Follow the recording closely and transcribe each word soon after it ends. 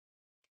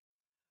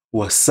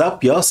What's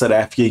up, y'all?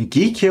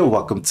 s.a.geek here.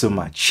 Welcome to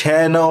my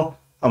channel.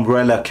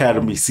 Umbrella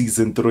Academy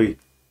Season 3.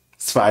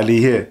 It's finally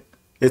here.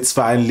 It's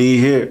finally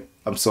here.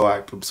 I'm so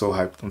hyped. I'm so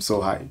hyped. I'm so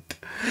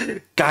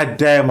hyped. God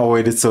damn, I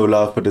waited so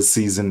long for the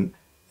season.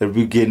 And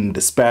we're getting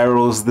the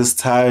sparrows this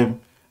time.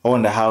 I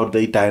wonder how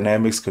their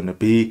dynamics gonna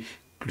be.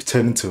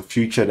 Returning to a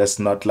future that's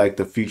not like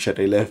the future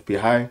they left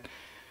behind.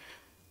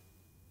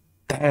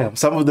 Damn,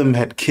 some of them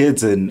had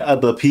kids and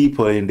other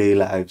people in their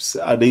lives.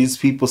 Are these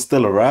people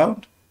still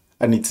around?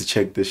 I need to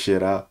check this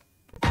shit out.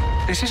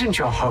 This isn't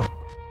your home.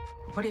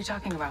 What are you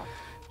talking about?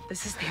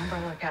 This is the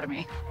Umbrella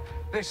Academy.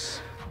 This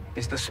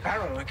is the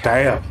Sparrow Academy.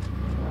 Damn.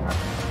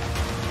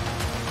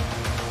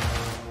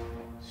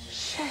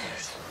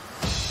 Shit.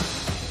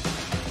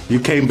 You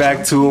came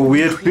back to a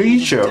weird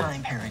future.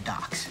 Time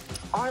paradox.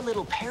 Our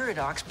little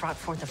paradox brought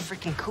forth a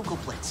freaking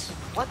Kugel Blitz.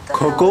 What the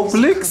Cocoa hell is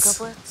Blitz? Kugel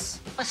Blitz?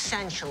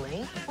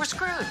 Essentially, we're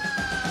screwed.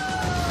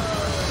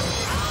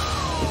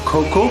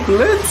 Cocoa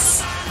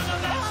Blitz?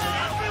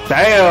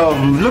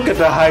 Damn, look at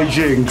the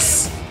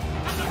hijinks.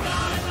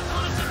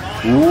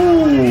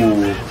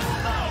 Ooh.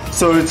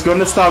 So it's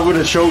gonna start with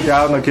a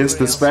showdown against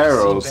the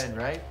sparrows. Ben,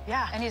 right?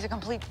 Yeah, and he's a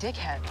complete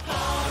dickhead.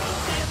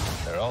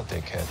 They're all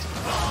dickheads.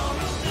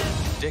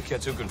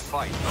 Dickheads who can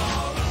fight.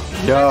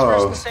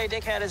 Yo. First to say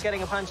dickhead is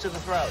getting a punch to the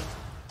throat.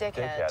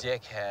 Dickhead.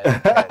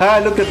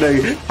 Dickhead. Look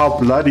at how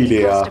bloody they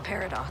It's are. a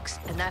paradox,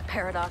 and that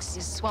paradox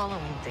is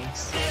swallowing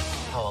things.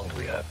 How long do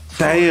we have?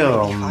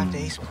 Damn.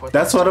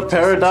 That's what a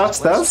paradox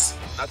does?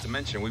 Not to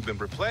mention, we've been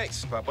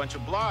replaced by a bunch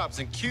of blobs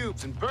and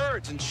cubes and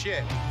birds and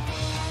shit.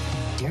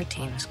 Your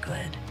team's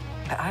good,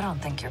 but I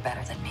don't think you're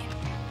better than me.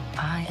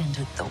 I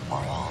ended the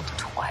world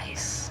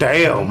twice.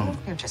 Damn.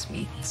 You're just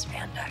meat and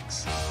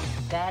spandex.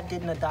 Dad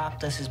didn't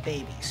adopt us as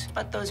babies,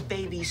 but those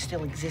babies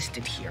still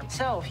existed here.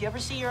 So if you ever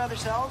see your other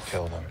self,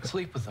 Kill them.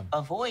 Sleep with them.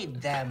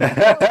 avoid them.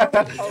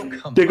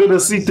 They're gonna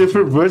see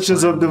different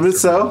versions of them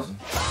itself?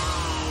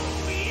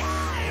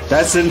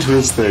 That's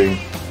interesting.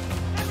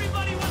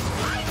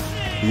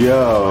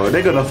 Yo,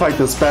 they're gonna fight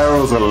the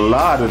sparrows a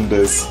lot in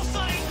this.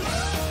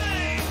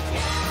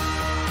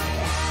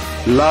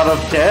 Lot of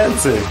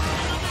dancing.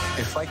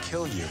 If I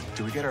kill you,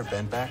 do we get our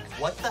Ben back?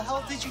 What the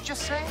hell did you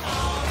just say?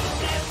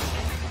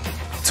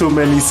 Too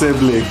many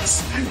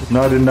siblings.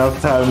 Not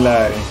enough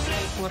timeline.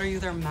 What are you,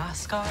 their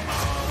mascot?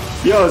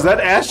 Yo, is that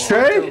The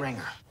Ashtray?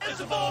 ringer.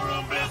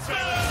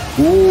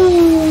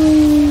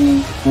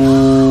 Ooh.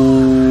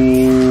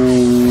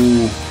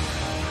 Ooh.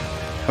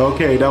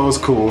 Okay, that was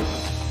cool.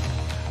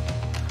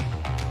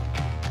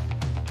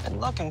 Been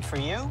looking for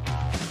you.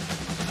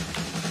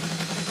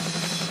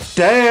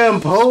 Damn,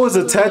 Poe is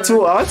a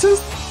tattoo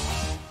artist?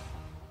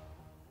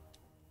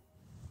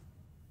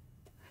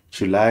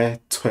 July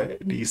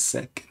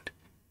 22nd.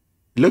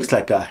 Looks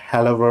like a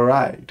hell of a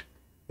ride.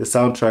 The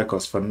soundtrack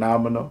was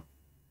phenomenal.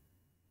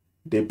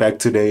 They're back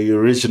to the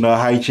original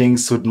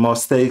hijinks with more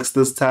stakes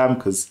this time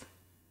because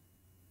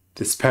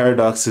this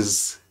paradox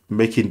is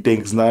making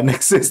things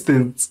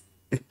non-existent.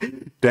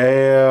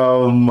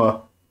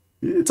 Damn.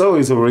 It's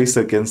always a race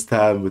against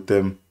time with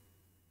them.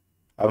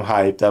 I'm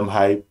hyped. I'm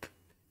hyped.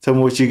 Tell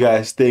me what you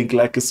guys think.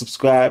 Like and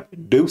subscribe.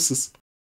 Deuces.